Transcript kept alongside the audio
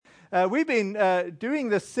We've been doing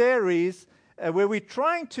this series where we're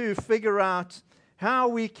trying to figure out how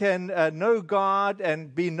we can know God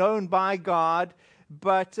and be known by God,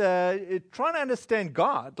 but trying to understand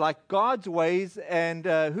God, like God's ways and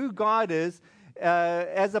who God is,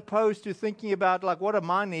 as opposed to thinking about, like, what are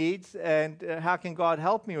my needs and how can God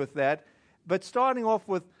help me with that? But starting off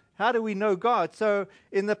with, how do we know God? So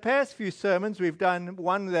in the past few sermons, we've done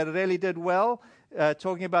one that really did well,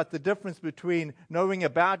 talking about the difference between knowing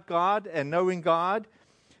about God and knowing God.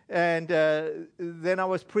 And then I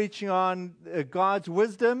was preaching on God's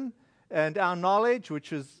wisdom and our knowledge,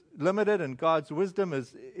 which is limited, and God's wisdom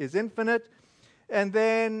is infinite. And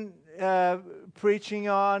then preaching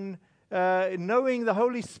on knowing the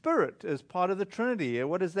Holy Spirit as part of the Trinity.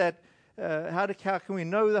 What is that? How can we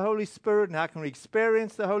know the Holy Spirit, and how can we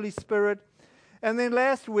experience the Holy Spirit? And then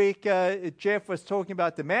last week, Jeff was talking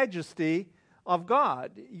about the majesty of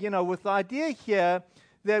God. You know, with the idea here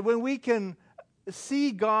that when we can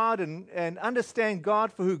see God and understand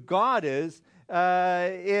God for who God is,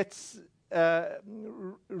 it's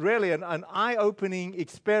really an eye-opening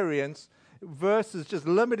experience versus just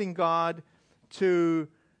limiting God to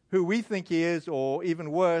who we think He is, or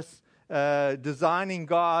even worse, designing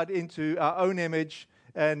God into our own image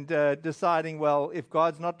and deciding, well, if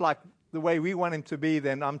God's not like the way we want Him to be,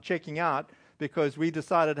 then I'm checking out because we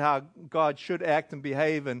decided how God should act and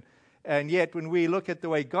behave. And yet when we look at the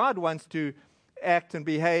way God wants to act and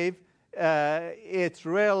behave, it's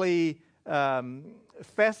really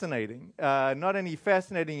fascinating. Not only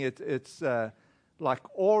fascinating, it's like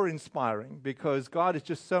awe-inspiring, because God is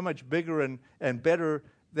just so much bigger and better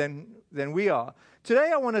than we are.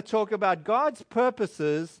 Today I want to talk about God's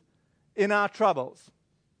purposes in our troubles.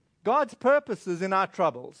 God's purposes in our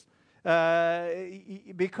troubles.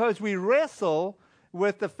 Because we wrestle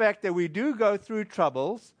with the fact that we do go through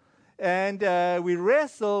troubles, and we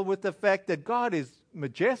wrestle with the fact that God is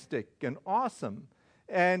majestic and awesome.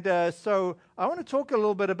 And so I want to talk a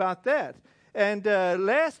little bit about that. And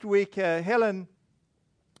last week, Helen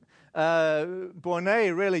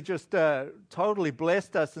Bornet really just totally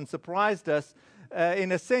blessed us and surprised us,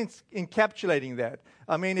 in a sense, encapsulating that.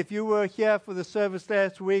 I mean, if you were here for the service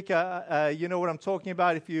last week, you know what I'm talking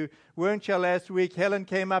about. If you weren't here last week, Helen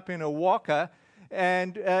came up in a walker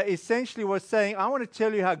and essentially was saying, I want to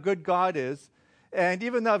tell you how good God is. And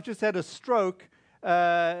even though I've just had a stroke,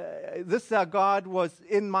 this is how God was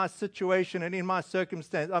in my situation and in my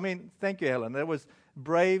circumstance. I mean, thank you, Helen. That was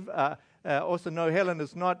brave. Also know Helen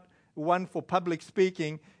is not one for public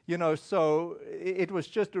speaking, you know, so it was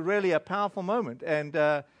just really a powerful moment. And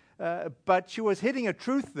but she was hitting a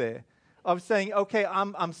truth there of saying, okay,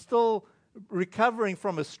 I'm still recovering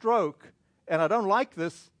from a stroke, and I don't like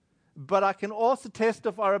this, but I can also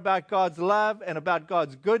testify about God's love and about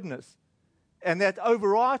God's goodness, and that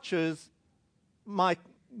overarches my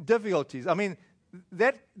difficulties. I mean,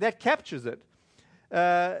 that captures it.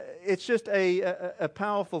 It's just a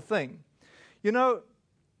powerful thing. You know,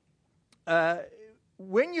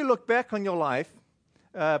 when you look back on your life,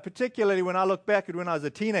 particularly when I look back at when I was a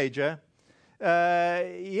teenager,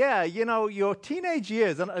 you know, your teenage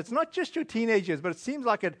years, and it's not just your teenage years, but it seems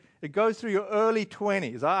like it goes through your early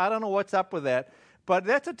 20s. I don't know what's up with that, but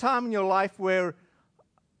that's a time in your life where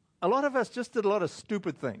a lot of us just did a lot of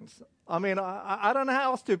stupid things. I mean, I don't know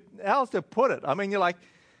how else to put it. I mean, you're like,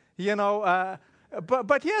 you know,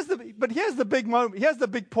 but here's the big moment. Here's the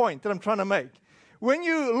big point that I'm trying to make. When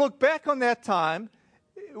you look back on that time,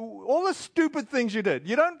 all the stupid things you did,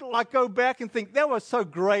 you don't like go back and think, that was so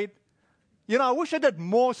great. You know, I wish I did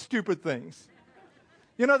more stupid things.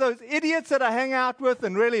 You know, those idiots that I hang out with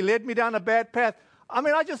and really led me down a bad path. I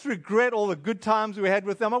mean, I just regret all the good times we had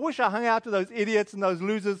with them. I wish I hung out with those idiots and those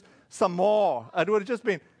losers some more. It would have just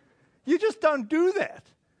been, you just don't do that.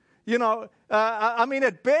 You know, I mean,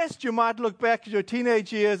 at best, you might look back at your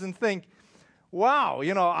teenage years and think, wow,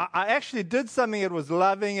 you know, I actually did something that was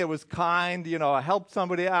loving, it was kind, you know, I helped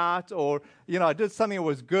somebody out, or, you know, I did something that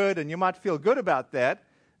was good, and you might feel good about that.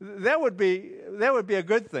 That would be a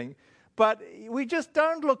good thing. But we just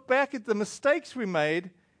don't look back at the mistakes we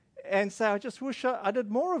made and say, I just wish I did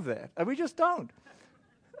more of that. And we just don't.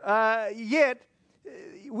 Yet,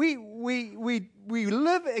 we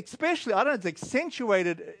live, especially, I don't know, it's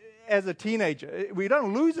accentuated as a teenager. We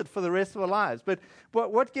don't lose it for the rest of our lives. But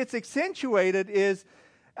what gets accentuated is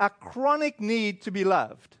a chronic need to be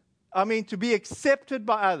loved. I mean, to be accepted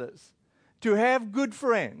by others, to have good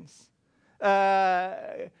friends.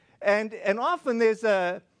 And often there's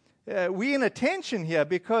we're in a tension here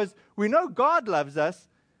because we know God loves us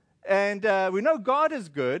and we know God is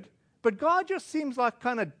good, but God just seems like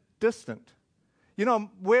kind of distant. You know,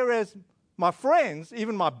 whereas my friends,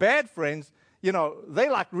 even my bad friends, they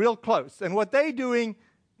like real close. And what they're doing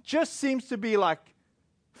just seems to be like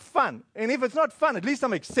fun. And if it's not fun, at least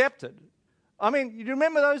I'm accepted. I mean, you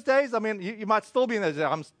remember those days? I mean, you might still be in those days.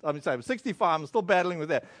 I'm 65, I'm still battling with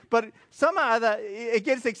that. But somehow or other, it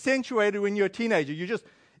gets accentuated when you're a teenager. You're just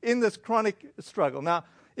in this chronic struggle. Now,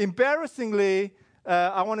 embarrassingly,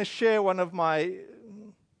 I want to share one of my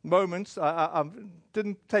moments. I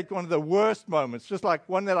didn't take one of the worst moments, just like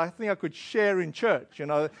one that I think I could share in church,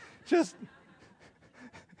 Just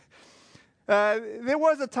there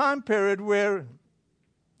was a time period where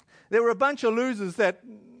there were a bunch of losers that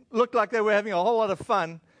looked like they were having a whole lot of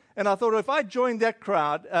fun, and I thought if I joined that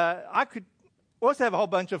crowd, I could also have a whole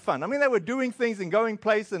bunch of fun. I mean, they were doing things and going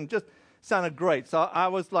places and just sounded great. So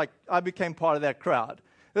I became part of that crowd.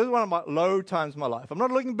 This is one of my low times in my life. I'm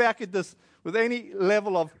not looking back at this with any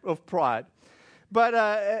level of pride. But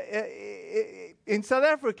in South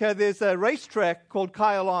Africa, there's a racetrack called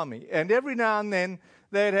Kyalami, and every now and then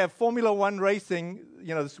they'd have Formula One racing.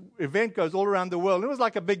 This event goes all around the world, and it was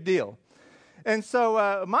like a big deal. And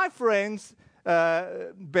so my friends,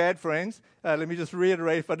 bad friends, let me just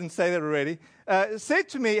reiterate if I didn't say that already, said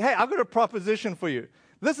to me, hey, I've got a proposition for you.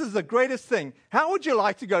 This is the greatest thing. How would you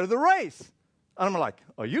like to go to the race? And I'm like,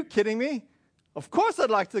 are you kidding me? Of course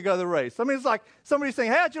I'd like to go to the race. I mean, it's like somebody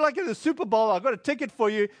saying, hey, how'd you like to go to the Super Bowl? I've got a ticket for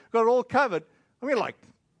you, got it all covered. I mean, like,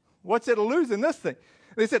 what's there to lose in this thing?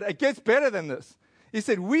 They said, it gets better than this. He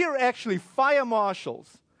said, we are actually fire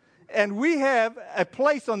marshals. And we have a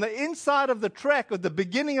place on the inside of the track at the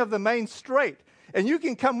beginning of the main straight. And you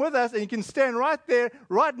can come with us and you can stand right there,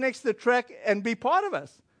 right next to the track and be part of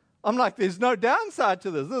us. I'm like, there's no downside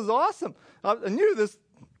to this. This is awesome. I knew this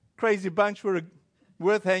crazy bunch were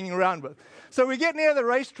worth hanging around with. So we get near the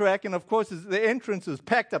racetrack, and of course the entrance is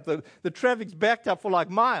packed up. The traffic's backed up for like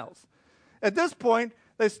miles. At this point,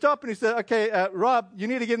 they stop and he said, okay, Rob, you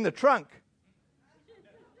need to get in the trunk.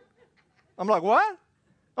 I'm like, what?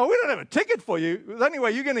 Oh, we don't have a ticket for you. The only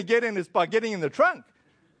way you're going to get in is by getting in the trunk.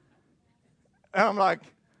 And I'm like,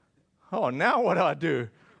 oh, now what do I do?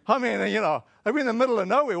 I mean, I'm in the middle of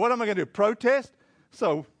nowhere. What am I going to do, protest?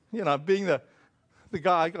 So, being the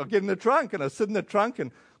guy, I'll get in the trunk, and I sit in the trunk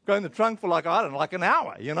and go in the trunk for like an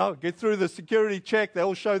hour, Get through the security check. They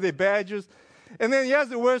all show their badges. And then here's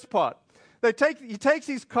the worst part. He takes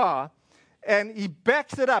his car, and he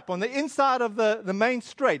backs it up on the inside of the main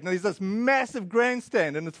straight. And there's this massive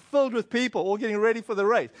grandstand, and it's filled with people all getting ready for the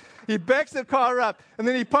race. He backs the car up, and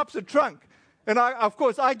then he pops the trunk. And of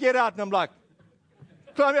course, I get out, and I'm like,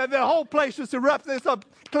 the whole place just erupts. They start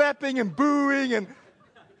clapping and booing, and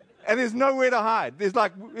there's nowhere to hide.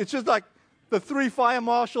 It's just like the three fire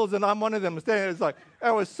marshals, and I'm one of them standing there. It's like,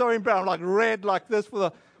 I was so embarrassed. I'm like red like this for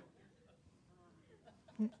the...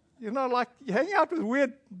 like you hang out with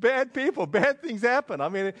weird, bad people. Bad things happen. I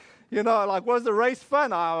mean, was the race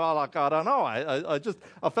fun? I don't know.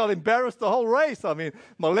 I felt embarrassed the whole race. I mean,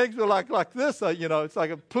 my legs were like this. It's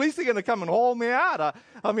like a police are going to come and haul me out.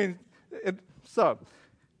 So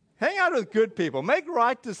hang out with good people. Make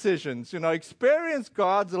right decisions. Experience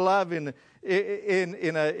God's love in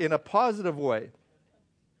a positive way.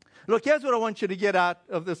 Look, here's what I want you to get out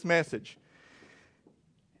of this message.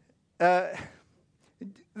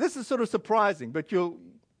 This is sort of surprising, but it'll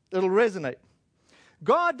resonate.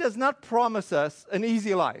 God does not promise us an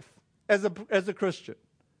easy life as a Christian.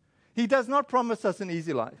 He does not promise us an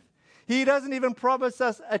easy life. He doesn't even promise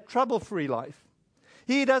us a trouble-free life.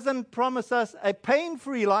 He doesn't promise us a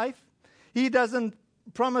pain-free life. He doesn't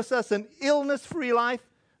promise us an illness-free life,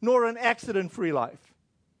 nor an accident-free life.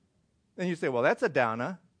 And you say, well, that's a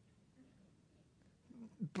downer.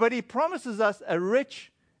 But he promises us a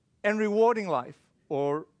rich and rewarding life.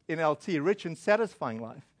 Or NLT, rich and satisfying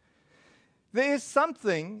life. There is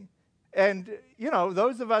something, and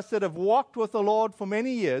those of us that have walked with the Lord for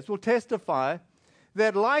many years will testify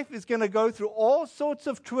that life is going to go through all sorts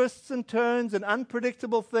of twists and turns and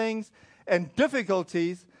unpredictable things and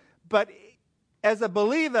difficulties, but as a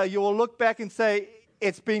believer, you will look back and say,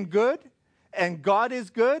 it's been good, and God is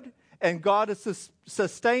good, and God has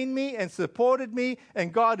sustained me and supported me,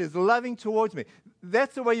 and God is loving towards me.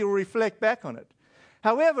 That's the way you'll reflect back on it.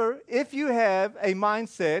 However, if you have a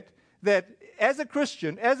mindset that as a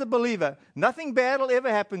Christian, as a believer, nothing bad will ever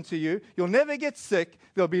happen to you, you'll never get sick,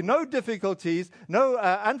 there'll be no difficulties, no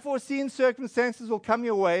unforeseen circumstances will come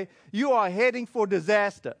your way, you are heading for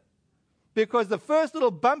disaster. Because the first little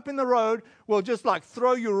bump in the road will just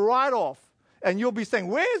throw you right off. And you'll be saying,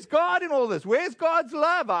 where's God in all this? Where's God's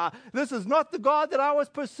love? This is not the God that I was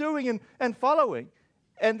pursuing and following.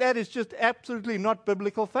 And that is just absolutely not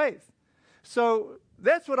biblical faith. So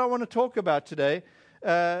that's what I want to talk about today.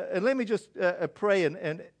 And let me just pray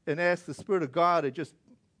and ask the Spirit of God to just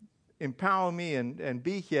empower me and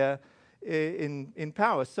be here in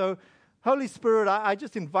power. So, Holy Spirit, I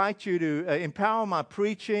just invite you to empower my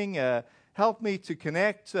preaching, help me to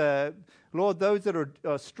connect, Lord, those that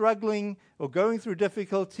are struggling or going through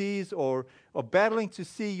difficulties or battling to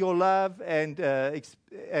see your love and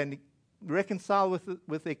reconcile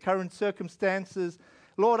with their current circumstances.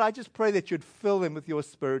 Lord, I just pray that you'd fill them with your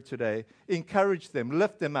Spirit today. Encourage them,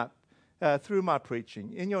 lift them up through my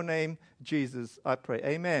preaching. In your name, Jesus, I pray.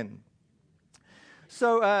 Amen.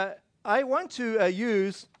 So I want to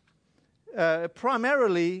use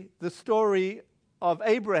primarily the story of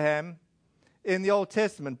Abraham in the Old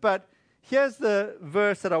Testament. But here's the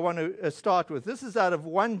verse that I want to start with. This is out of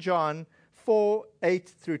 1 John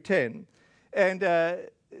 4:8-10. And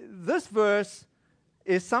this verse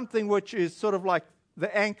is something which is sort of like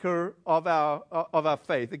the anchor of our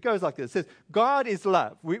faith. It goes like this. It says, God is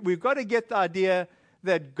love. We've got to get the idea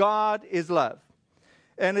that God is love.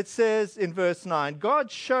 And it says in verse 9,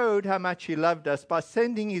 God showed how much he loved us by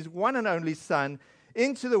sending his one and only Son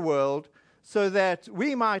into the world so that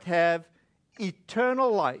we might have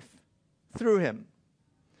eternal life through him.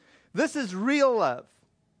 This is real love.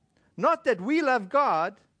 Not that we love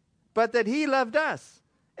God, but that he loved us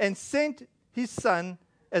and sent his Son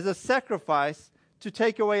as a sacrifice to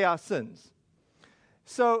take away our sins.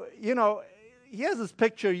 So, here's this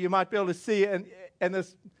picture you might be able to see, and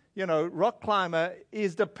this, rock climber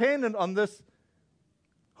is dependent on this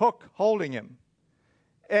hook holding him.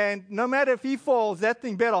 And no matter if he falls, that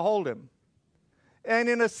thing better hold him. And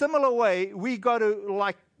in a similar way, we got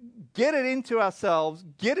to get it into ourselves,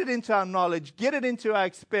 get it into our knowledge, get it into our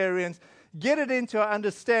experience, get it into our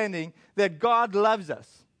understanding that God loves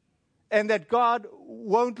us and that God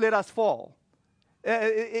won't let us fall.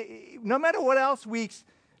 No matter what else we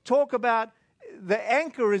talk about, the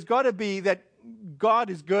anchor has got to be that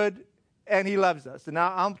God is good and he loves us. And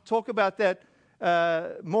now I'll talk about that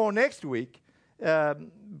more next week.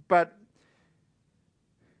 But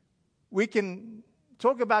we can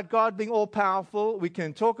talk about God being all-powerful. We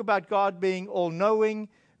can talk about God being all-knowing.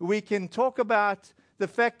 We can talk about the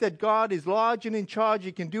fact that God is large and in charge.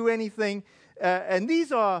 He can do anything. And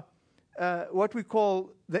these are what we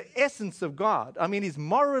call the essence of God. I mean, he's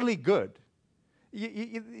morally good.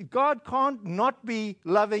 God can't not be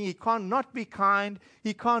loving. He can't not be kind.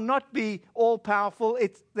 He can't not be all-powerful.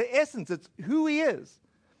 It's the essence. It's who he is.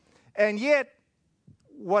 And yet,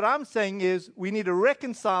 what I'm saying is we need to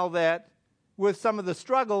reconcile that with some of the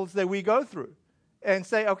struggles that we go through and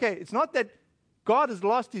say, okay, it's not that God has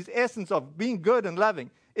lost his essence of being good and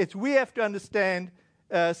loving. It's we have to understand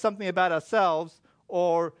something about ourselves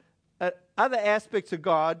or other aspects of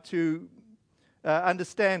God to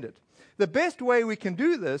understand it. The best way we can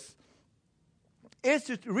do this is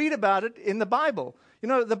to read about it in the Bible.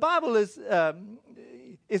 The Bible is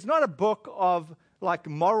not a book of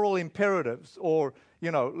moral imperatives or,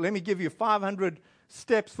 let me give you 500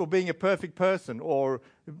 steps for being a perfect person or,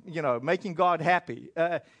 making God happy.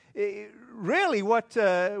 Really,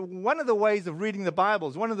 one of the ways of reading the Bible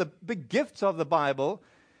is one of the big gifts of the Bible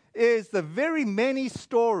is the very many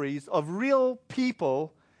stories of real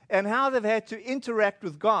people and how they've had to interact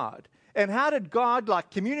with God. And how did God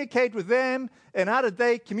communicate with them? And how did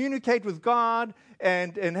they communicate with God?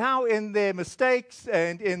 And how in their mistakes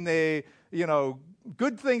and in their,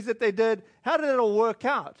 good things that they did, how did it all work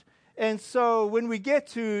out? And so when we get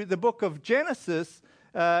to the book of Genesis,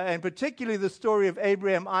 and particularly the story of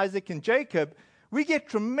Abraham, Isaac, and Jacob, we get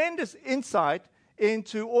tremendous insight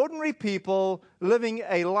into ordinary people living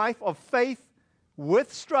a life of faith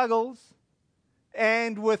with struggles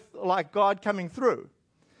and with God coming through.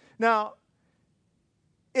 Now,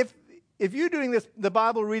 if you're doing the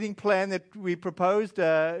Bible reading plan that we proposed,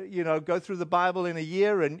 go through the Bible in a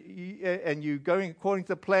year and you're going according to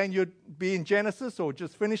the plan, you'd be in Genesis or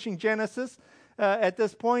just finishing Genesis at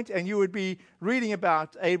this point, and you would be reading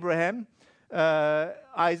about Abraham,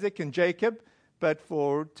 Isaac, and Jacob. But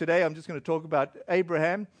for today, I'm just going to talk about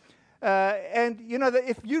Abraham.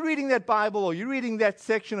 If you're reading that Bible or you're reading that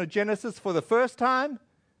section of Genesis for the first time,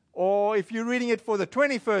 or if you're reading it for the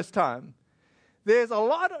 21st time, there's a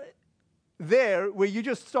lot there where you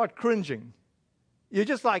just start cringing. You're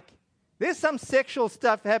just there's some sexual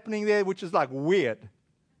stuff happening there which is weird.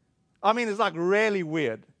 I mean, it's really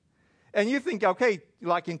weird. And you think, okay,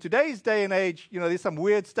 in today's day and age, there's some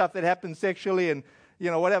weird stuff that happens sexually and,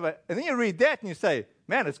 whatever. And then you read that and you say,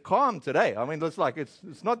 man, it's calm today. I mean,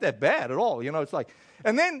 it's not that bad at all.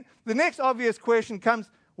 And then the next obvious question comes,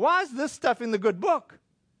 why is this stuff in the good book?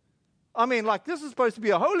 I mean, this is supposed to be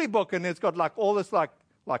a holy book, and it's got all this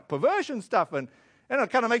perversion stuff, and And it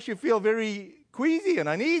kind of makes you feel very queasy and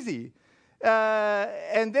uneasy.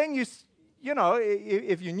 And then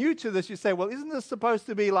if you're new to this, you say, well, isn't this supposed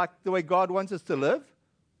to be like the way God wants us to live?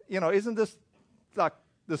 Isn't this like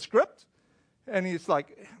the script? And he's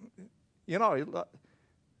like,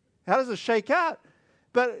 how does it shake out?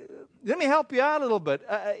 But let me help you out a little bit.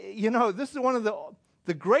 This is one of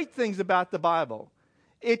the great things about the Bible.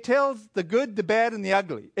 It tells the good, the bad, and the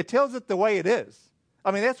ugly. It tells it the way it is.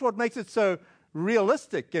 I mean, that's what makes it so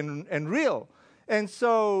realistic and real. And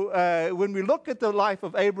so when we look at the life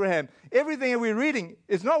of Abraham, everything that we're reading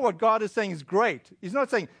is not what God is saying is great. He's not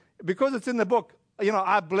saying, because it's in the book,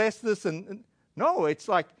 I bless this. And no, it's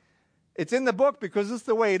like, it's in the book because this is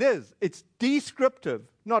the way it is. It's descriptive,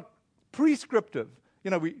 not prescriptive.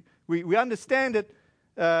 We understand it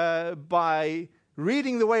by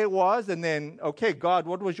reading the way it was, and then, okay, God,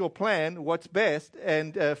 what was your plan? What's best?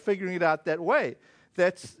 And figuring it out that way.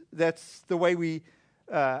 That's the way we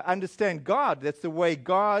understand God. That's the way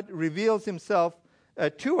God reveals himself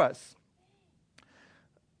to us.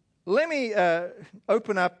 Let me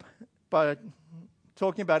open up by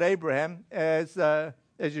talking about Abraham, as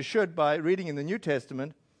you should, by reading in the New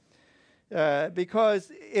Testament,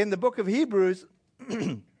 because in the book of Hebrews,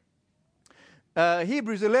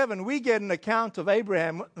 Hebrews 11, we get an account of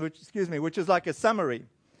Abraham, which is like a summary,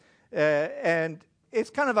 and it's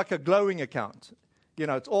kind of like a glowing account.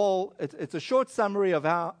 It's a short summary of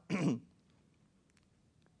how. Hey,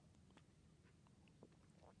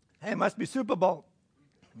 it must be Super Bowl.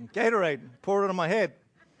 Gatorade, pour it on my head.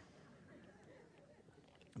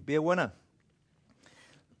 Be a winner.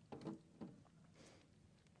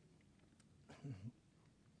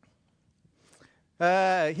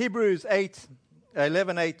 Hebrews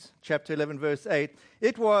 11:8, chapter 11, verse 8.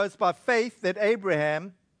 It was by faith that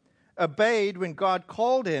Abraham obeyed when God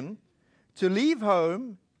called him to leave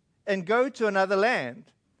home and go to another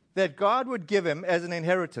land that God would give him as an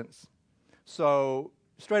inheritance. So,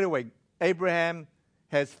 straight away, Abraham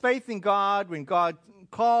has faith in God. When God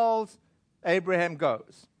calls, Abraham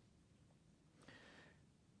goes.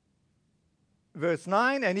 Verse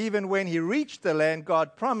 9, and even when he reached the land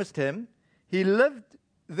God promised him, he lived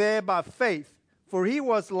there by faith, for he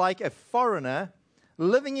was like a foreigner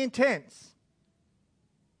living in tents.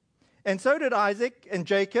 And so did Isaac and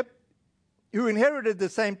Jacob, who inherited the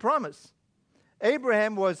same promise.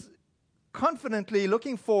 Abraham was confidently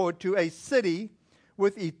looking forward to a city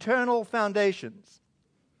with eternal foundations,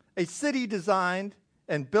 a city designed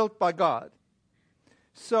and built by God.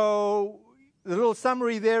 So the little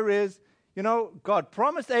summary there is, God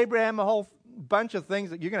promised Abraham a whole bunch of things,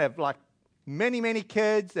 that you're going to have like many, many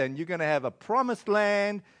kids, and you're going to have a promised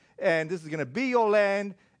land, and this is going to be your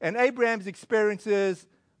land. And Abraham's experience is,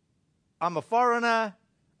 I'm a foreigner.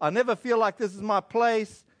 I never feel like this is my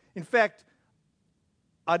place. In fact,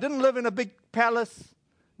 I didn't live in a big palace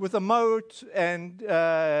with a moat and,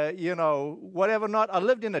 whatever not. I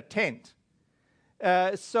lived in a tent.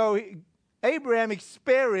 So Abraham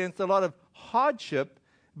experienced a lot of hardship,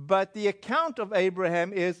 but the account of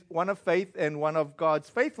Abraham is one of faith and one of God's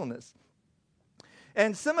faithfulness.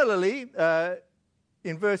 And similarly,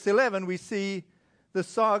 in verse 11, we see the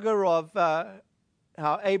saga of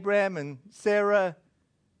how Abraham and Sarah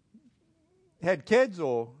had kids,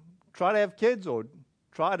 or tried to have kids, or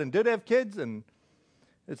tried and did have kids. And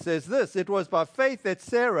it says this: it was by faith that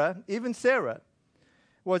Sarah, even Sarah,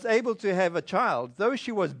 was able to have a child, though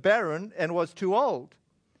she was barren and was too old.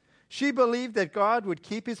 She believed that God would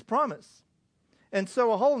keep his promise. And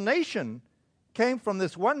so a whole nation came from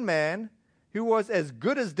this one man who was as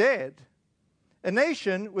good as dead. A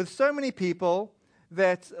nation with so many people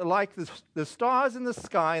that, like the stars in the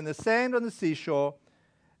sky and the sand on the seashore,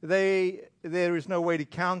 there is no way to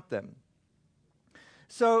count them.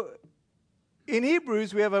 So in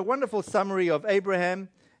Hebrews, we have a wonderful summary of Abraham,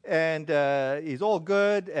 and he's all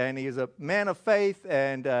good, and he's a man of faith,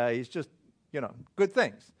 and he's just, good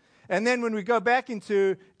things. And then when we go back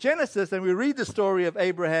into Genesis and we read the story of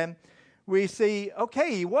Abraham, we see,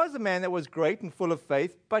 okay, he was a man that was great and full of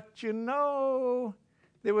faith, but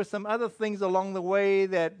there were some other things along the way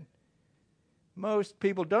that most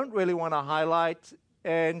people don't really want to highlight,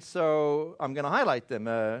 and so I'm going to highlight them.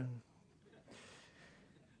 They're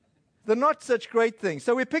not such great things.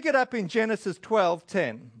 So we pick it up in Genesis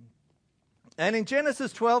 12:10. And in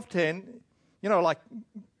Genesis 12:10, like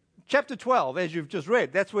chapter 12, as you've just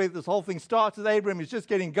read, that's where this whole thing starts with Abraham. He's just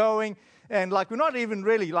getting going. And we're not even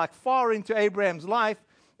really far into Abraham's life.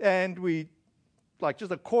 And we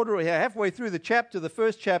just halfway through the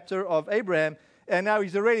first chapter of Abraham. And now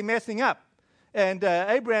he's already messing up. And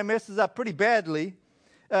Abraham messes up pretty badly.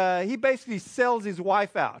 He basically sells his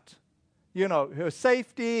wife out her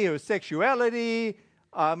safety, her sexuality.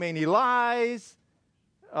 I mean, he lies.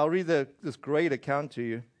 I'll read this great account to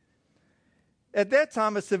you. At that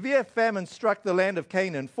time, a severe famine struck the land of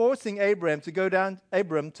Canaan, forcing Abram to go down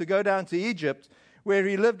to Egypt, where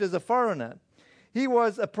he lived as a foreigner. He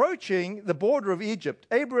was approaching the border of Egypt.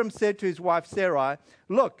 Abram said to his wife Sarai,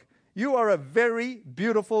 "Look, you are a very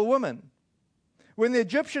beautiful woman. When the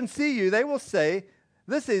Egyptians see you, they will say,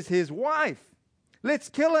 'This is his wife. Let's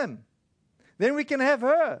kill him. Then we can have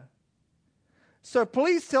her. So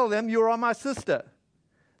please tell them you are my sister.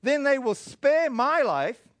 Then they will spare my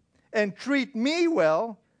life and treat me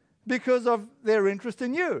well because of their interest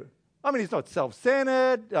in you.'" I mean, he's not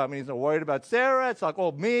self-centered. I mean, he's not worried about Sarah. It's like,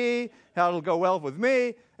 oh, me, how it'll go well with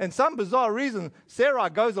me. And some bizarre reason, Sarah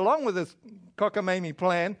goes along with this cockamamie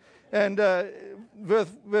plan. And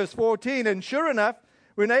verse 14, and sure enough,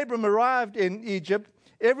 when Abram arrived in Egypt,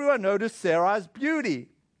 everyone noticed Sarai's beauty.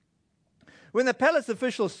 When the palace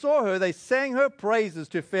officials saw her, they sang her praises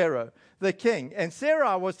to Pharaoh, the king, and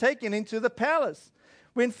Sarai was taken into the palace.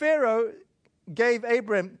 When Pharaoh gave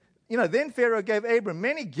Abram, then Pharaoh gave Abram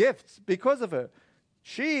many gifts because of her: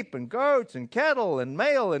 sheep and goats and cattle and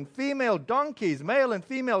male and female donkeys, male and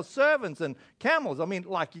female servants and camels. I mean,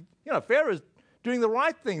 Pharaoh's doing the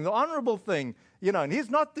right thing, the honorable thing, and he's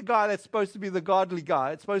not the guy that's supposed to be the godly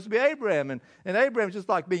guy. It's supposed to be Abraham, and Abraham's just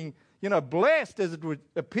like being, blessed, as it would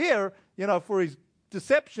appear, for his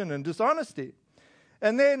deception and dishonesty.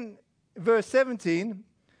 And then verse 17,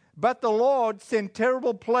 but the Lord sent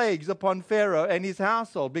terrible plagues upon Pharaoh and his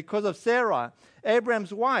household because of Sarai,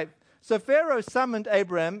 Abraham's wife. So Pharaoh summoned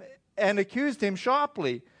Abram and accused him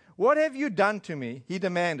sharply. "What have you done to me?" he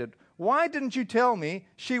demanded. "Why didn't you tell me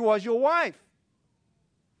she was your wife?"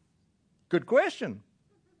 Good question.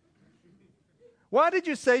 "Why did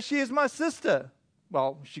you say she is my sister?"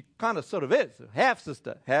 Well, she kind of sort of is, half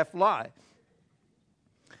sister, half lie.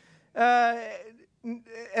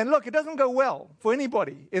 And look, it doesn't go well for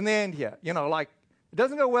anybody in the end here. It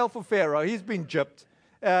doesn't go well for Pharaoh. He's been gypped.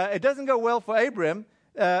 It doesn't go well for Abram.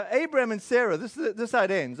 Abram and Sarah, this is how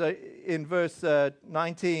it ends in verse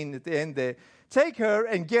 19 at the end there. "Take her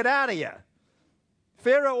and get out of here."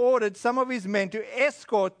 Pharaoh ordered some of his men to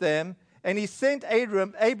escort them, and he sent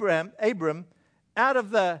Abram out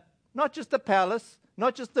of not just the palace,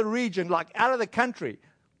 not just the region, out of the country.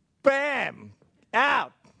 Bam!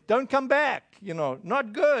 Out! Don't come back.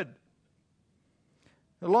 Not good.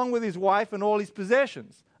 Along with his wife and all his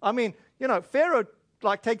possessions. I mean, Pharaoh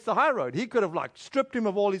takes the high road. He could have stripped him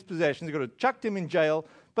of all his possessions. He could have chucked him in jail.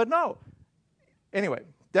 But no. Anyway,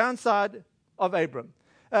 downside of Abram.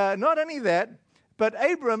 Not only that, but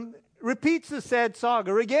Abram repeats the sad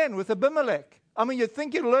saga again with Abimelech. I mean, you'd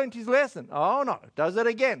think he'd learned his lesson. Oh, no. Does it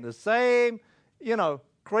again. The same,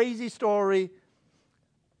 crazy story.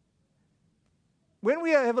 When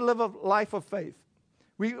we live a life of faith,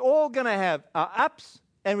 we're all going to have our ups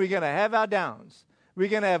and we're going to have our downs. We're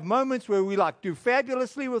going to have moments where we do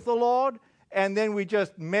fabulously with the Lord, and then we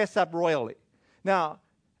just mess up royally. Now,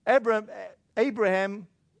 Abram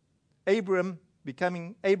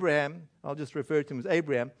becoming Abraham, I'll just refer to him as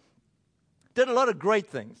Abraham, did a lot of great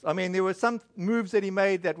things. I mean, there were some moves that he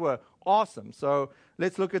made that were awesome. So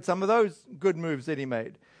let's look at some of those good moves that he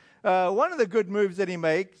made. One of the good moves that he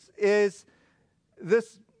makes is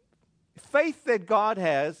this faith that God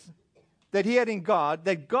has, that he had in God,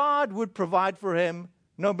 that God would provide for him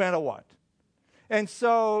no matter what. And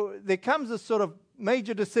so there comes a sort of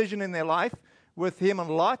major decision in their life with him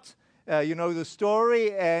and Lot. You know the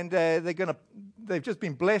story, and they've just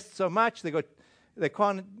been blessed so much. They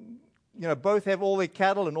can't, both have all their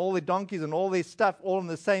cattle and all their donkeys and all their stuff all in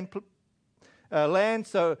the same land.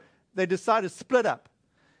 So they decide to split up.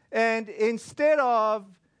 And instead of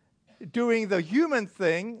doing the human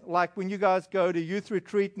thing, like when you guys go to youth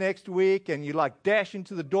retreat next week and you dash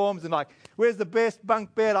into the dorms and where's the best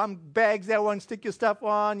bunk bed? Bags that one, stick your stuff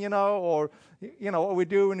on, or what we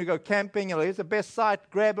do when we go camping, here's the best site,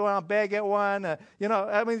 grab one, bag that one,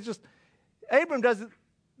 it's just, Abram does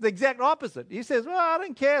the exact opposite. He says, well, I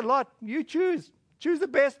don't care, Lot, you choose the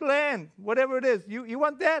best land, whatever it is. You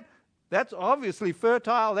want that? That's obviously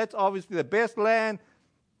fertile, that's obviously the best land.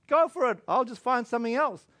 Go for it. I'll just find something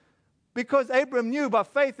else. Because Abram knew by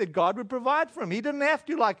faith that God would provide for him. He didn't have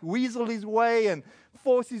to weasel his way and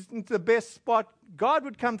force him into the best spot. God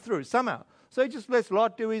would come through somehow. So he just lets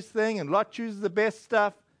Lot do his thing, and Lot chooses the best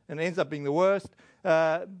stuff, and it ends up being the worst.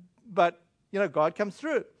 But God comes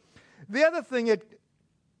through. The other thing that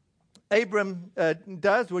Abram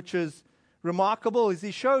does, which is remarkable, is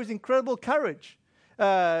he shows incredible courage.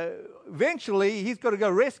 Eventually, he's got to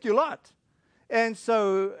go rescue Lot. And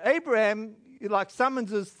so Abraham like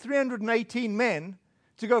summons 318 men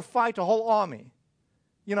to go fight a whole army.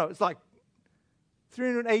 You know, it's like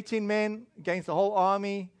 318 men against the whole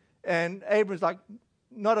army, and Abram's like,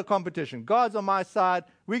 not a competition. God's on my side.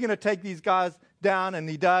 We're going to take these guys down, and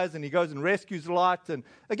he does, and he goes and rescues Lot. And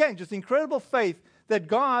again, just incredible faith that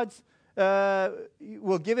God's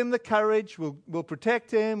will give him the courage, will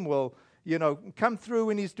protect him, will, come through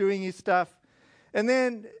when he's doing his stuff. And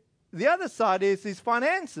then the other side is his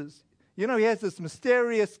finances. He has this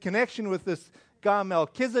mysterious connection with this guy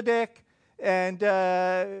Melchizedek. And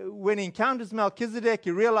when he encounters Melchizedek,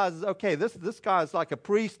 he realizes, okay, this guy is like a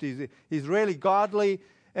priest. He's really godly.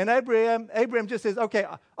 And Abraham just says, okay,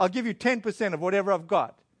 I'll give you 10% of whatever I've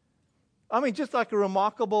got. I mean, just like a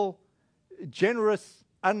remarkable, generous,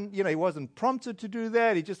 he wasn't prompted to do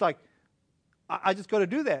that. He just like, I just got to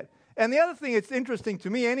do that. And the other thing that's interesting to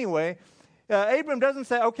me anyway, Abraham doesn't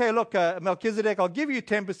say, okay, look, Melchizedek, I'll give you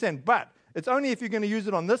 10%, but it's only if you're going to use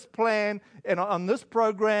it on this plan and on this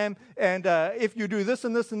program, and if you do this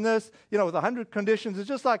and this and this, with 100 conditions. It's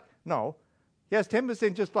just like, no. He has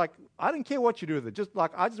 10% just like, I don't care what you do with it. Just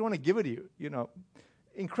like, I just want to give it to you,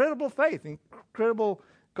 Incredible faith, incredible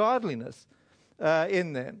godliness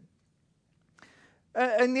in there.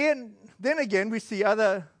 And then again, we see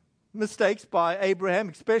other mistakes by Abraham,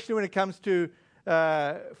 especially when it comes to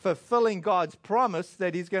fulfilling God's promise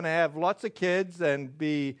that he's going to have lots of kids and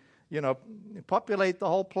be, populate the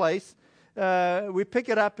whole place. We pick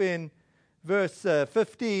it up in verse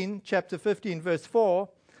 15, chapter 15, verse 4.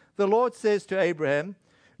 The Lord says to Abraham,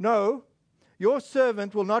 no, your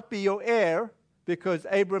servant will not be your heir, because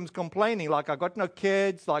Abram's complaining, like, I got no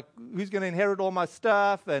kids, like, who's going to inherit all my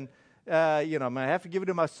stuff, and, I have to give it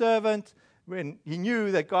to my servant, when he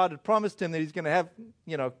knew that God had promised him that he's going to have,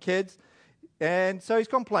 kids. And so he's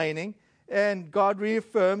complaining, and God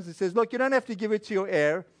reaffirms and says, look, you don't have to give it to your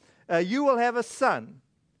heir. You will have a son,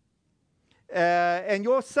 and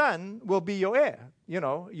your son will be your heir,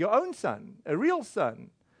 your own son, a real son.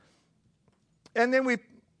 And then we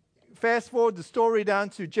fast forward the story down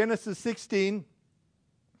to Genesis 16,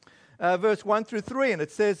 verse 1 through 3, and it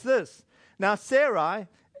says this. Now Sarai,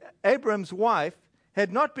 Abram's wife,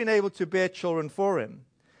 had not been able to bear children for him,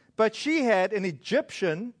 but she had an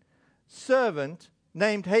Egyptian servant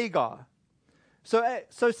named Hagar.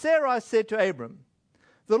 So Sarai said to Abram,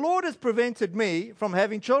 the Lord has prevented me from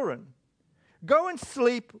having children. Go and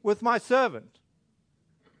sleep with my servant.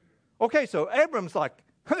 Okay, so Abram's like,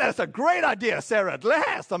 that's a great idea, Sarah, at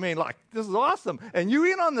last. I mean, like, this is awesome. And you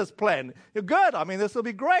in on this plan. You're good. I mean, this will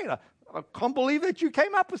be great. I can't believe that you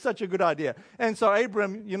came up with such a good idea. And so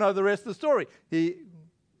Abram, the rest of the story.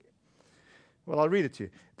 I'll read it to you.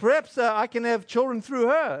 Perhaps I can have children through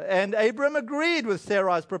her. And Abram agreed with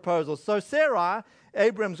Sarai's proposal. So Sarai,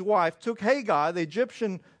 Abram's wife, took Hagar, the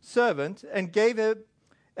Egyptian servant, and gave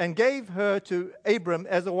her to Abram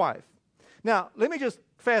as a wife. Now, let me just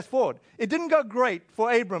fast forward. It didn't go great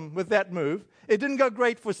for Abram with that move. It didn't go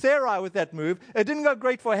great for Sarai with that move. It didn't go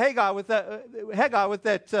great for Hagar with that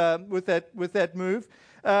move.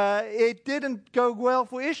 It didn't go well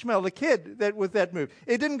for Ishmael, the kid, with that move.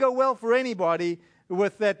 It didn't go well for anybody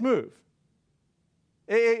with that move.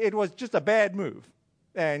 It was just a bad move.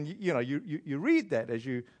 And you read that as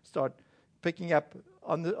you start picking up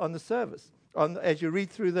on the service, as you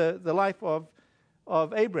read through the life of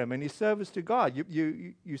Abram and his service to God.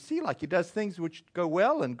 You see, like, he does things which go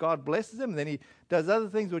well and God blesses him, and then he does other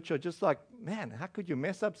things which are just like, man, how could you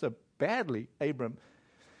mess up so badly, Abram?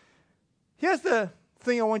 Here's the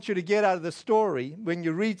thing I want you to get out of the story when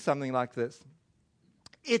you read something like this.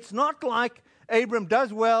 It's not like Abram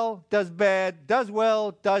does well, does bad, does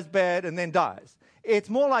well, does bad, and then dies. It's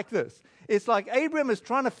more like this. It's like Abram is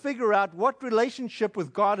trying to figure out what relationship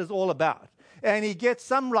with God is all about. And he gets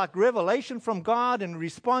some like revelation from God in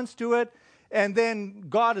response to it. And then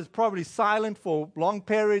God is probably silent for long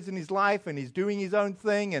periods in his life, and he's doing his own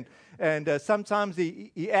thing. And sometimes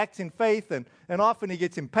he acts in faith, and often he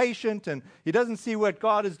gets impatient, and he doesn't see what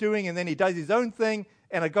God is doing, and then he does his own thing,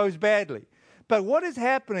 and it goes badly. But what is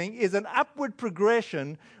happening is an upward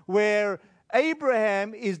progression where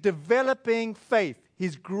Abraham is developing faith.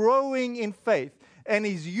 He's growing in faith, and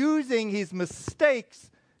he's using his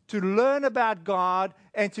mistakes to learn about God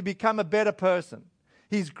and to become a better person.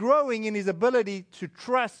 He's growing in his ability to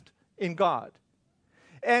trust in God.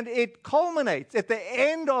 And it culminates at the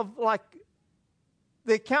end of like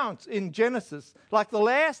the accounts in Genesis. Like the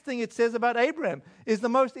last thing it says about Abraham is the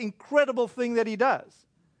most incredible thing that he does,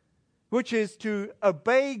 which is to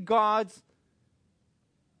obey God's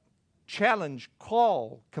challenge,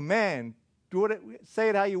 call, command, say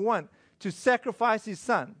it how you want, to sacrifice his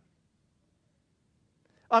son.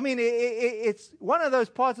 I mean, it's one of those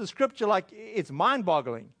parts of Scripture, like, it's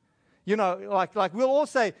mind-boggling. You know, like we'll all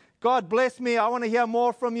say, God bless me, I want to hear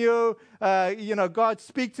more from you. God,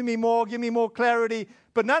 speak to me more, give me more clarity.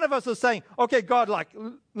 But none of us are saying, okay, God,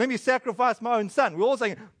 let me sacrifice my own son. We're all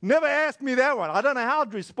saying, never ask me that one. I don't know how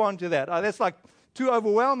to respond to that. That's like too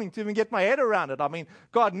overwhelming to even get my head around it. I mean,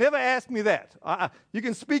 God, never ask me that. You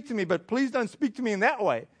can speak to me, but please don't speak to me in that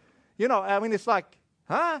way. You know, I mean, it's like,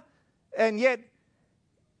 huh? And yet,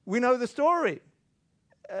 we know the story.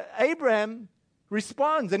 Abraham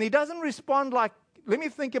responds, and he doesn't respond like, let me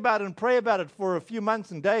think about it and pray about it for a few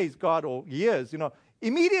months and days, God, or years. You know,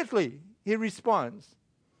 immediately he responds.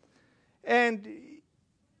 And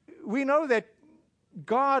we know that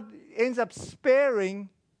God ends up sparing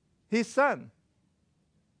his son,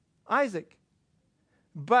 Isaac.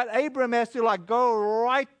 But Abraham has to go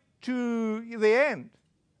right to the end.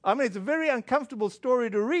 I mean, it's a very uncomfortable story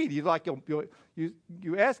to read.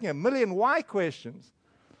 You're asking a million why questions.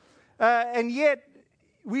 And yet,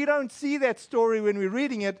 we don't see that story when we're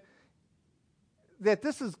reading it, that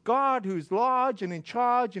this is God who's large and in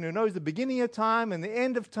charge and who knows the beginning of time and the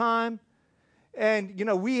end of time. And,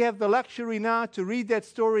 we have the luxury now to read that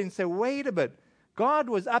story and say, wait a bit, God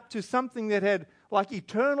was up to something that had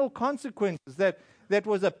eternal consequences, that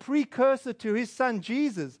was a precursor to his son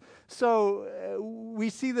Jesus. So we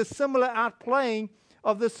see the similar outplaying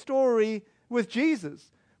of the story with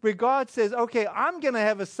Jesus, where God says, okay, I'm going to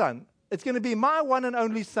have a son. It's going to be my one and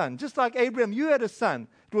only son. Just like Abraham, you had a son.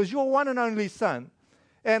 It was your one and only son.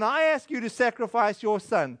 And I ask you to sacrifice your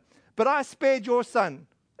son. But I spared your son,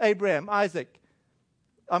 Abraham, Isaac.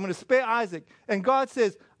 I'm going to spare Isaac. And God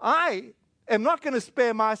says, I am not going to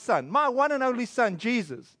spare my son, my one and only son,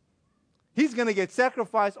 Jesus. He's going to get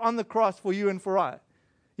sacrificed on the cross for you and for I.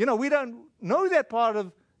 We don't know that part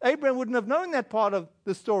of, Abraham wouldn't have known that part of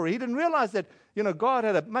the story. He didn't realize that, God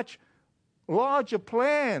had a much larger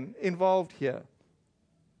plan involved here.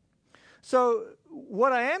 So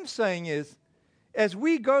what I am saying is, as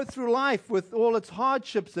we go through life with all its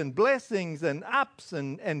hardships and blessings and ups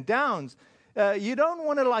and downs, you don't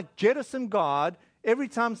want to jettison God every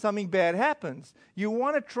time something bad happens. You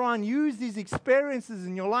want to try and use these experiences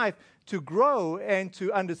in your life to grow and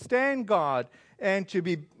to understand God and to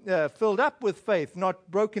be filled up with faith, not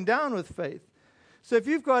broken down with faith. So if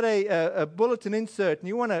you've got a bulletin insert and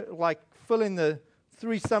you want to fill in the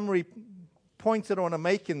 3 summary points that I want to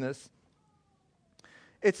make in this,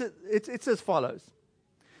 it's as follows.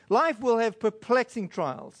 Life will have perplexing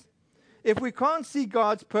trials. If we can't see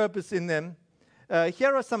God's purpose in them,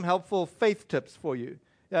 here are some helpful faith tips for you.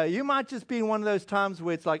 You might just be in one of those times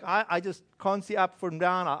where it's I just can't see up from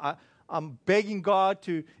down. I'm begging God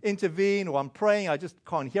to intervene, or I'm praying, I just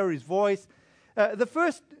can't hear his voice. The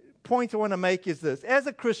first point I want to make is this. As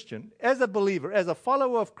a Christian, as a believer, as a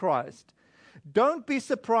follower of Christ, don't be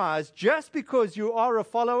surprised just because you are a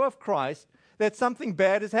follower of Christ that something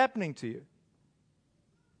bad is happening to you.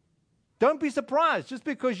 Don't be surprised just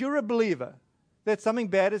because you're a believer that something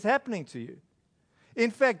bad is happening to you.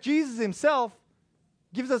 In fact, Jesus himself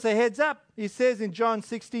gives us a heads up. He says in John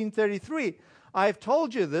 16:33, I have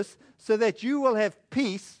told you this so that you will have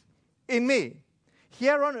peace in me.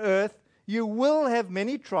 Here on earth, you will have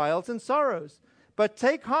many trials and sorrows, but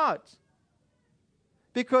take heart,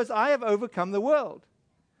 because I have overcome the world.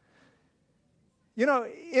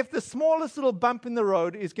 If the smallest little bump in the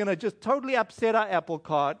road is going to just totally upset our apple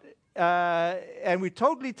cart, and we're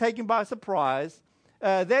totally taken by surprise,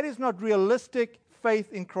 that is not realistic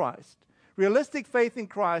faith in Christ. Realistic faith in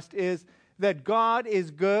Christ is that God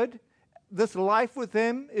is good. This life with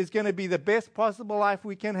him is going to be the best possible life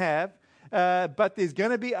we can have, but there's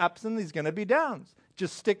going to be ups and there's going to be downs.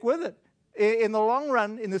 Just stick with it. In the long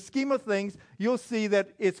run, in the scheme of things, you'll see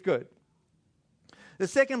that it's good. The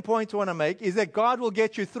second point I want to make is that God will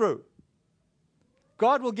get you through.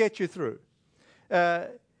 God will get you through.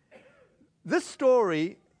 This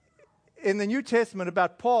story in the New Testament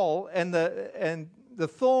about Paul and the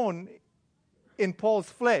thorn in Paul's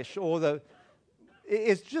flesh,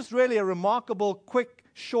 it's just really a remarkable, quick,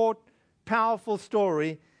 short, powerful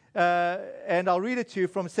story. And I'll read it to you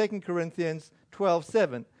from 2 Corinthians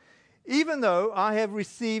 12:7. Even though I have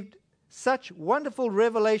received such wonderful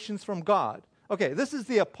revelations from God. Okay, this is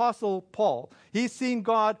the Apostle Paul. He's seen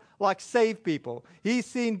God save people. He's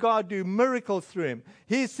seen God do miracles through him.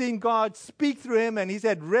 He's seen God speak through him, and he's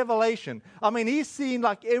had revelation. I mean, he's seen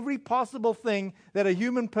every possible thing that a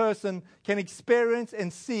human person can experience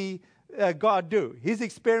and see God do. He's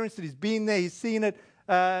experienced it. He's been there. He's seen it.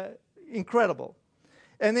 Incredible.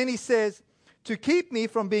 And then he says, to keep me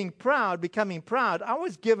from becoming proud, I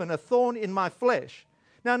was given a thorn in my flesh.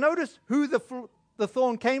 Now notice who the the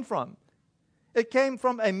thorn came from. It came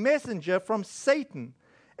from a messenger from Satan,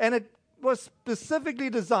 and it was specifically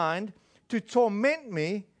designed to torment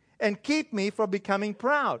me and keep me from becoming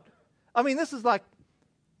proud. I mean, this is like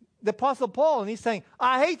the Apostle Paul, and he's saying,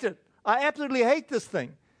 I hate it. I absolutely hate this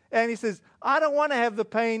thing. And he says, I don't want to have the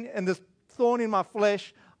pain and this thorn in my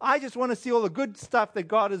flesh. I just want to see all the good stuff that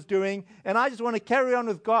God is doing, and I just want to carry on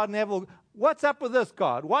with God and have all, what's up with this,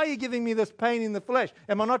 God? Why are you giving me this pain in the flesh?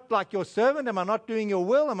 Am I not like your servant? Am I not doing your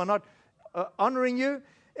will? Am I not honoring you?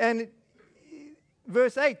 And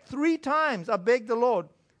verse 8, 3 times I begged the Lord,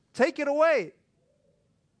 take it away.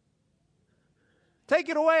 Take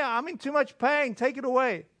it away. I'm in too much pain. Take it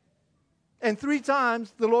away. And 3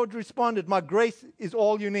 times the Lord responded, my grace is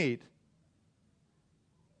all you need.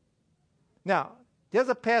 Now, here's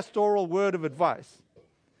a pastoral word of advice.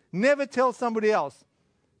 Never tell somebody else,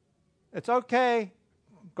 it's okay,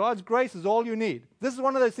 God's grace is all you need. This is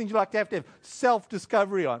one of those things you like to have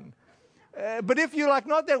self-discovery on. But if you're like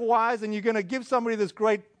not that wise and you're going to give somebody this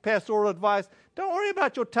great pastoral advice, don't worry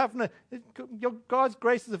about your toughness. God's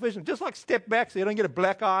grace is sufficient. Just like step back so you don't get a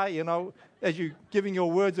black eye, as you're giving your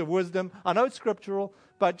words of wisdom. I know it's scriptural,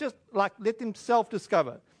 but just like let them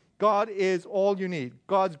self-discover. God is all you need.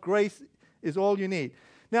 God's grace is all you need.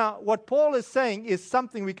 Now, what Paul is saying is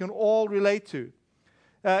something we can all relate to.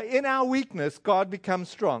 In our weakness, God becomes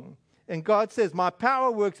strong. And God says, my power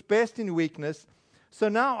works best in weakness. So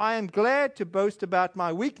now I am glad to boast about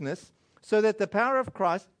my weakness so that the power of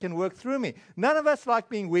Christ can work through me. None of us like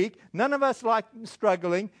being weak. None of us like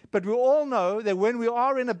struggling. But we all know that when we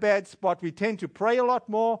are in a bad spot, we tend to pray a lot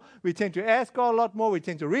more. We tend to ask God a lot more. We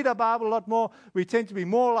tend to read our Bible a lot more. We tend to be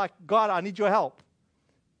more like, God, I need your help.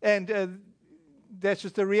 And that's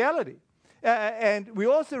just a reality. And we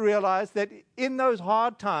also realize that in those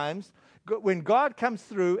hard times, when God comes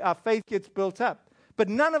through, our faith gets built up. But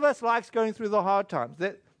none of us likes going through the hard times.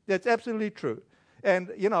 That's absolutely true.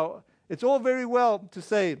 And, it's all very well to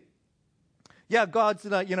say, yeah, God's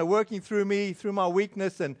working through me, through my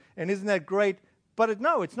weakness, and isn't that great? But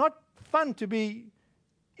no, it's not fun to be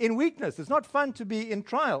in weakness. It's not fun to be in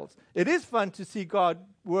trials. It is fun to see God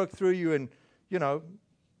work through you and,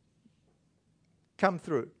 come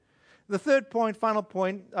through. The third point, final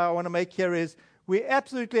point I want to make here is we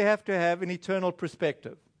absolutely have to have an eternal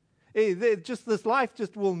perspective. This life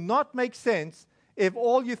just will not make sense if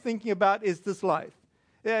all you're thinking about is this life.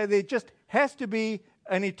 There just has to be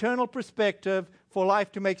an eternal perspective for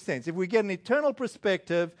life to make sense. If we get an eternal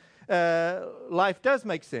perspective, life does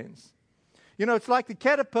make sense. It's like the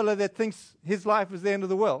caterpillar that thinks his life is the end of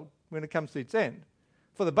the world when it comes to its end.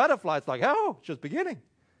 For the butterfly, it's like, oh, it's just beginning.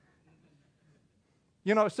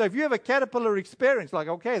 So if you have a caterpillar experience, like,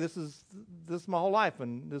 okay, this is my whole life,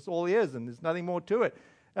 and this all it is, and there's nothing more to it,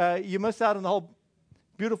 you miss out on the whole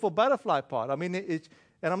beautiful butterfly part. I mean, and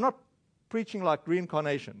I'm not preaching like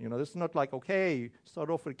reincarnation. This is not like, okay, you start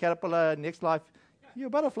off with a caterpillar, next life, you're a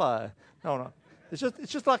butterfly. No. It's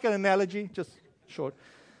just like an analogy, just short.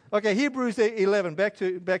 Okay, Hebrews 11, back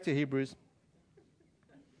to Hebrews.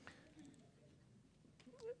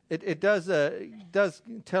 It does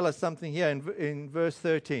tell us something here in verse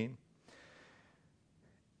 13.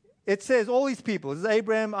 It says all these people, this is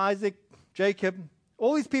Abraham, Isaac, Jacob,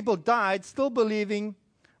 all these people died still believing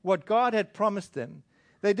what God had promised them.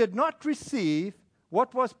 They did not receive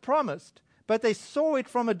what was promised, but they saw it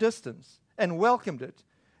from a distance and welcomed it.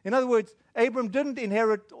 In other words, Abram didn't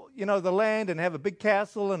inherit, the land and have a big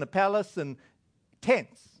castle and a palace and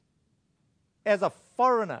tents. As a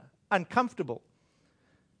foreigner, uncomfortable.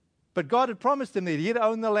 But God had promised him that he'd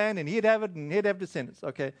own the land and he'd have it and he'd have descendants.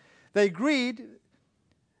 Okay, they agreed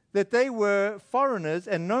that they were foreigners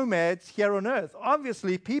and nomads here on earth.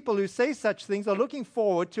 Obviously, people who say such things are looking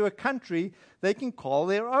forward to a country they can call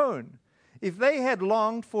their own. If they had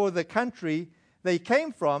longed for the country they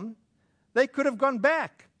came from, they could have gone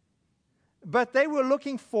back. But they were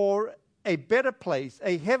looking for a better place,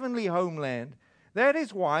 a heavenly homeland. That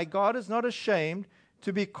is why God is not ashamed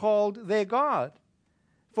to be called their God,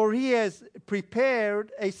 for he has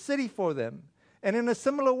prepared a city for them. And in a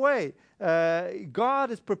similar way, God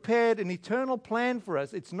has prepared an eternal plan for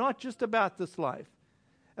us. It's not just about this life.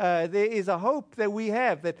 There is a hope that we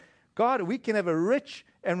have that God, we can have a rich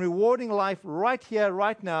and rewarding life right here,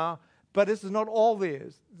 right now, but this is not all there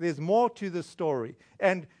is. There's more to the story.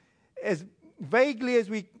 And as vaguely as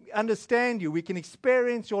we understand you, we can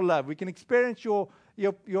experience your love, we can experience your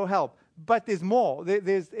help, but there's more.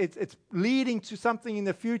 It's leading to something in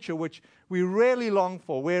the future which we really long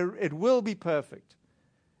for, where it will be perfect.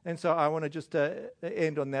 And so I want to just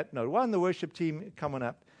end on that note. Why don't the worship team come on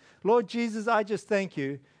up? Lord Jesus, I just thank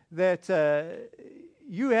you that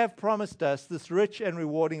you have promised us this rich and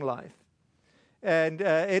rewarding life. And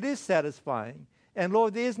it is satisfying. And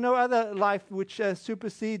Lord, there is no other life which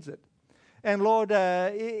supersedes it. And Lord,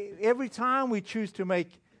 every time we choose to make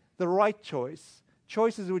the right choice,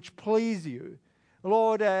 choices which please you,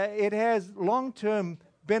 Lord, it has long-term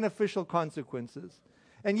beneficial consequences.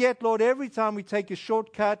 And yet, Lord, every time we take a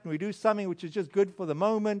shortcut and we do something which is just good for the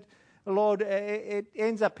moment, Lord, it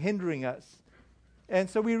ends up hindering us. And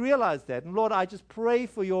so we realize that. And Lord, I just pray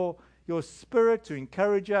for your Spirit to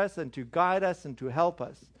encourage us and to guide us and to help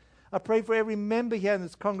us. I pray for every member here in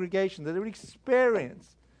this congregation that they would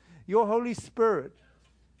experience your Holy Spirit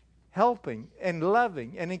helping and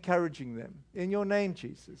loving and encouraging them. In your name,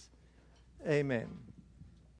 Jesus. Amen.